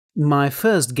My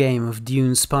first game of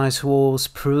Dune Spice Wars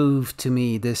proved to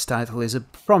me this title is a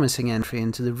promising entry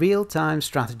into the real-time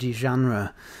strategy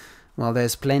genre. While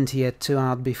there's plenty yet to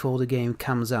add before the game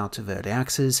comes out of early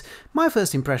access, my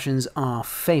first impressions are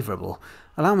favourable.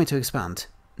 Allow me to expand.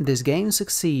 This game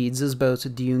succeeds as both a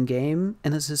Dune game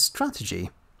and as a strategy.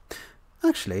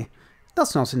 Actually,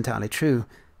 that's not entirely true.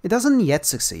 It doesn't yet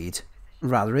succeed.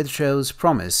 Rather, it shows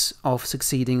promise of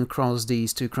succeeding across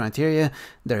these two criteria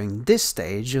during this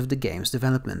stage of the game's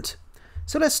development.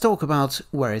 So let's talk about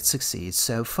where it succeeds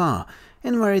so far,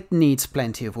 and where it needs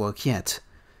plenty of work yet.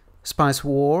 Spice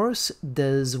Wars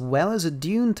does well as a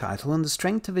Dune title on the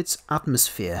strength of its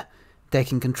atmosphere.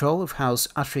 Taking control of House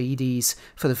Atreides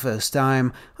for the first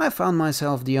time, I found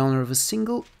myself the owner of a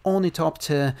single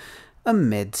ornithopter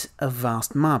amid a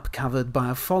vast map covered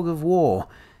by a fog of war.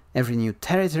 Every new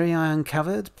territory I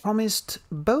uncovered promised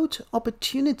both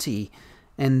opportunity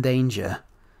and danger.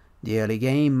 The early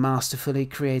game masterfully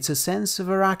creates a sense of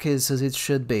Arrakis as it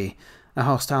should be, a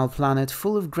hostile planet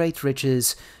full of great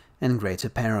riches and greater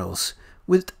perils,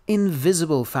 with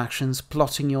invisible factions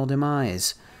plotting your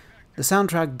demise. The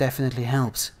soundtrack definitely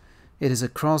helps. It is a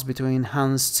cross between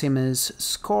Hans Zimmer's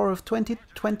score of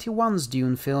 2021's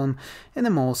Dune film and a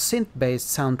more synth-based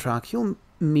soundtrack you'll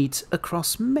meet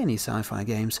across many sci-fi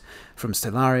games, from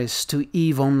Stellaris to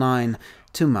EVE Online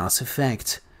to Mass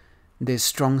Effect. This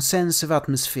strong sense of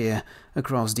atmosphere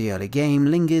across the early game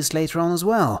lingers later on as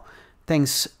well,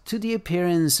 thanks to the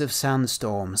appearance of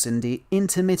sandstorms and the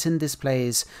intermittent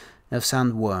displays of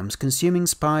sandworms consuming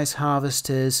spice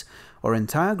harvesters or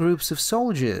entire groups of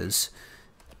soldiers,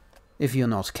 if you're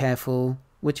not careful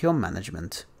with your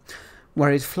management.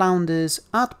 Where it flounders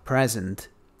at present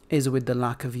is with the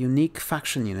lack of unique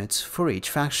faction units for each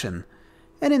faction,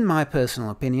 and in my personal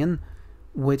opinion,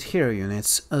 with hero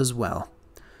units as well.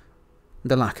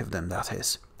 The lack of them, that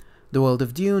is. The world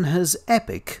of Dune has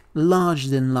epic,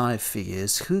 larger-than-life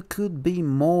figures who could be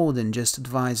more than just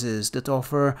advisors that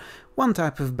offer one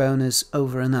type of bonus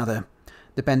over another,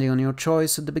 depending on your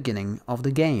choice at the beginning of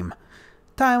the game.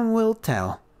 Time will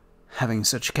tell. Having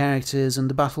such characters on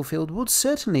the battlefield would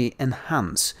certainly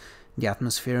enhance the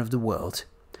atmosphere of the world.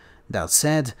 That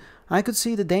said, I could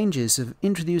see the dangers of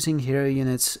introducing hero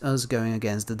units as going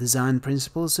against the design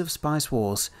principles of Spice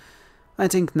Wars. I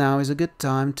think now is a good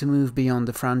time to move beyond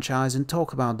the franchise and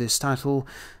talk about this title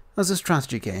as a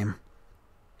strategy game.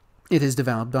 It is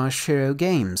developed by Shiro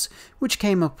Games, which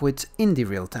came up with indie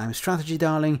real-time strategy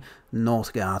darling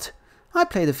Northgard. I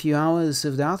played a few hours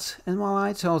of that, and while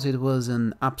I thought it was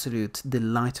an absolute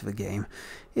delight of a game,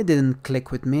 it didn't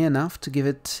click with me enough to give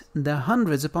it the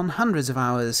hundreds upon hundreds of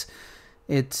hours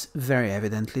it very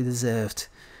evidently deserved.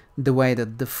 The way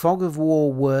that the fog of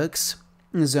war works,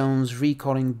 zones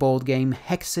recalling board game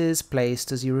hexes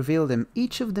placed as you reveal them,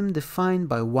 each of them defined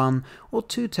by one or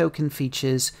two token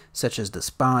features such as the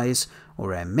spice, or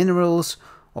rare minerals,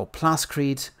 or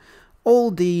plascrete.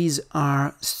 All these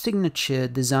are signature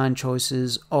design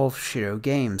choices of Shiro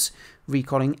Games,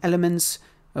 recalling elements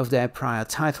of their prior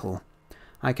title.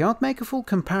 I cannot make a full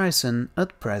comparison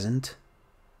at present,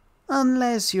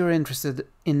 unless you're interested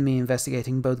in me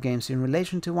investigating both games in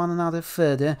relation to one another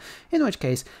further, in which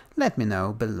case let me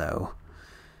know below.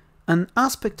 An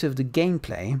aspect of the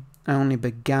gameplay I only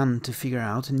began to figure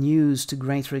out and use to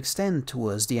greater extent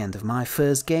towards the end of my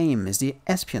first game is the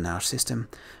espionage system.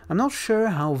 I'm not sure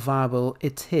how viable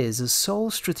it is as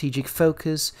sole strategic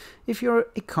focus if your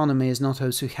economy is not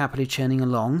also happily churning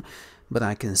along, but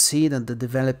I can see that the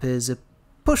developers are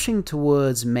pushing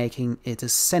towards making it a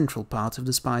central part of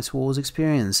the Spice Wars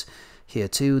experience. Here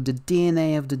too, the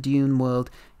DNA of the Dune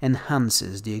world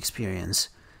enhances the experience.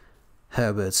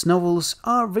 Herbert's novels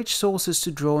are rich sources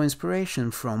to draw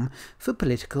inspiration from for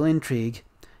political intrigue.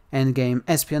 Endgame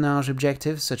espionage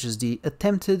objectives, such as the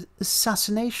attempted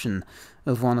assassination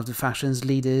of one of the faction's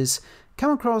leaders,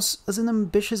 come across as an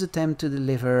ambitious attempt to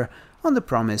deliver on the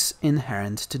promise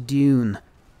inherent to Dune.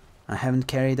 I haven't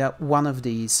carried out one of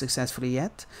these successfully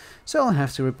yet, so I'll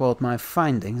have to report my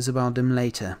findings about them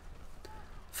later.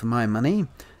 For my money,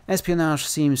 espionage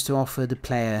seems to offer the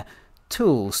player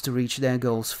tools to reach their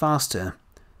goals faster,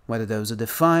 whether those are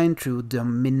defined through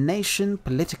domination,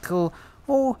 political,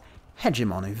 or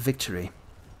hegemony victory.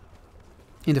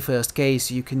 In the first case,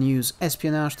 you can use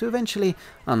espionage to eventually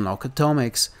unlock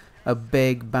atomics, a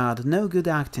big, bad, no-good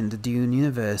act in the Dune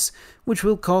universe, which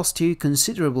will cost you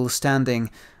considerable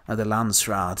standing at the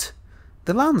Landsraad.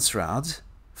 The Landsraad,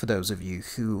 for those of you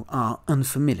who are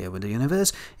unfamiliar with the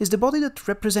universe, is the body that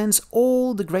represents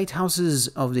all the great houses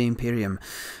of the Imperium,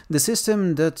 the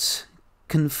system that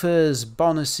confers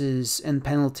bonuses and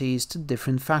penalties to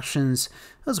different factions,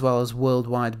 as well as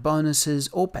worldwide bonuses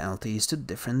or penalties to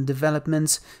different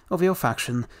developments of your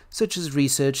faction, such as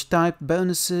research type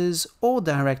bonuses or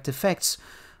direct effects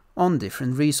on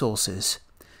different resources.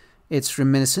 It's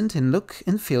reminiscent in look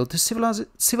and feel to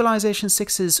Civilization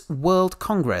VI's World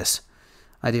Congress.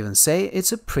 I'd even say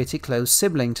it's a pretty close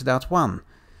sibling to that one.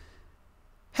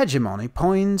 Hegemony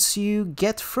points you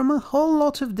get from a whole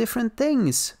lot of different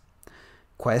things.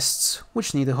 Quests,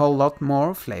 which need a whole lot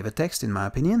more flavor text in my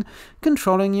opinion,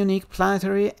 controlling unique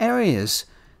planetary areas,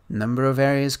 number of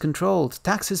areas controlled,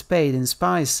 taxes paid in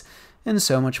spice, and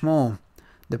so much more.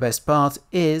 The best part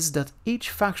is that each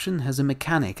faction has a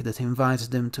mechanic that invites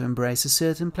them to embrace a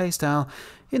certain playstyle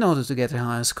in order to get a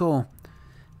higher score.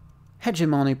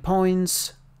 Hegemony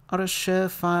points are a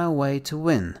surefire way to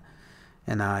win,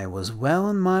 and I was well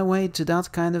on my way to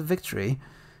that kind of victory,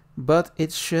 but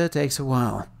it sure takes a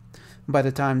while. By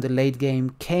the time the late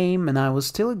game came and I was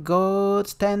still a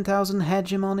good 10,000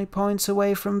 hegemony points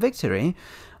away from victory,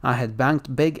 I had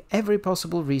banked big every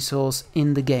possible resource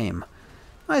in the game.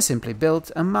 I simply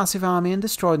built a massive army and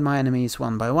destroyed my enemies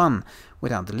one by one,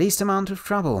 without the least amount of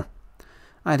trouble.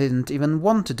 I didn't even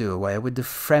want to do away with the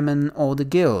Fremen or the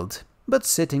guild, but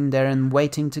sitting there and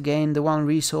waiting to gain the one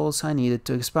resource I needed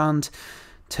to expand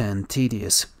turned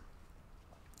tedious.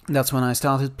 That's when I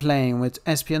started playing with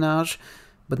espionage,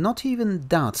 but not even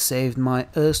that saved my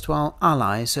erstwhile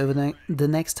allies over the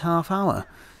next half hour.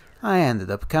 I ended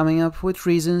up coming up with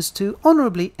reasons to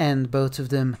honourably end both of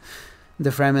them. The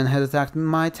Fremen had attacked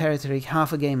my territory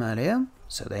half a game earlier,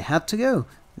 so they had to go,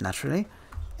 naturally.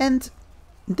 And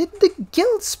did the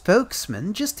guild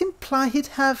spokesman just imply he'd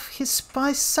have his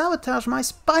spies sabotage my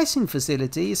spicing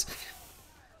facilities?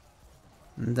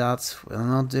 That will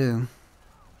not do.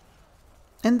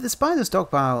 And despite the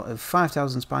stockpile of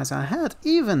 5,000 spies I had,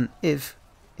 even if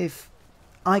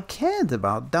I cared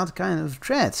about that kind of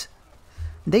threat,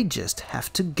 they just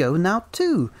have to go now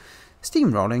too.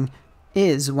 Steamrolling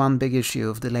is one big issue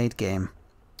of the late game,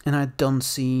 and I don't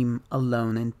seem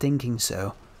alone in thinking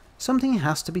so. Something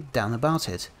has to be done about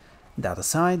it. That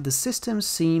aside, the systems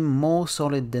seem more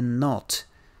solid than not,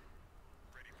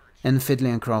 and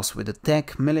fiddling across with the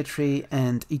tech, military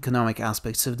and economic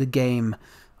aspects of the game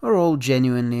are all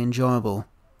genuinely enjoyable.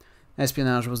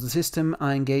 Espionage was the system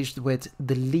I engaged with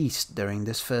the least during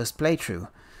this first playthrough,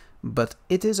 but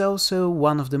it is also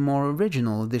one of the more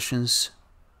original additions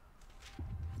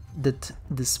that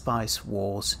the Spice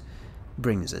Wars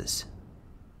brings us,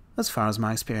 as far as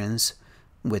my experience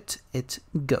with it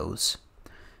goes.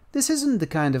 This isn't the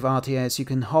kind of RTS you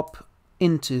can hop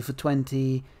into for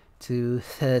 20 to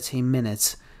 30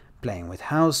 minutes. Playing with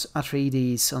House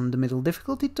Atreides on the middle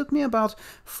difficulty took me about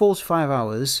 4 to 5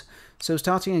 hours, so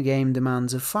starting a game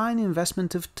demands a fine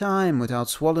investment of time without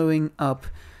swallowing up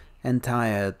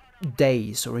entire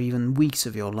days or even weeks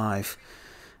of your life.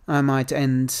 I might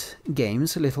end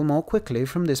games a little more quickly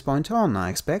from this point on,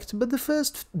 I expect, but the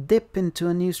first dip into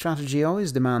a new strategy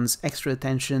always demands extra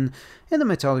attention and a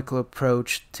methodical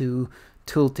approach to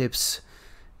tooltips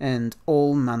and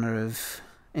all manner of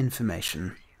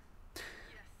information.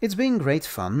 It's been great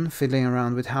fun fiddling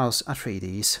around with House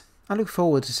Atreides. I look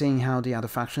forward to seeing how the other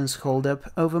factions hold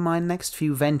up over my next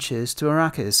few ventures to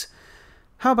Arrakis.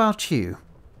 How about you?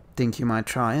 Think you might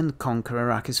try and conquer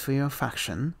Arrakis for your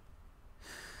faction?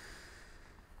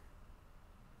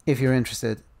 If you're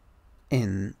interested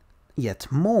in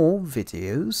yet more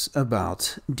videos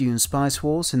about Dune Spice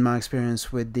Wars and my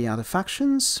experience with the other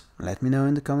factions, let me know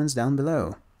in the comments down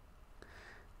below.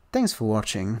 Thanks for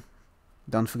watching.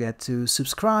 Don't forget to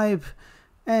subscribe,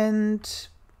 and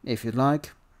if you'd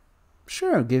like,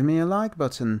 sure, give me a like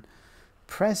button.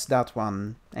 Press that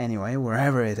one anyway,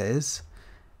 wherever it is.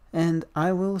 And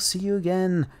I will see you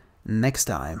again next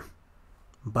time.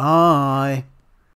 Bye!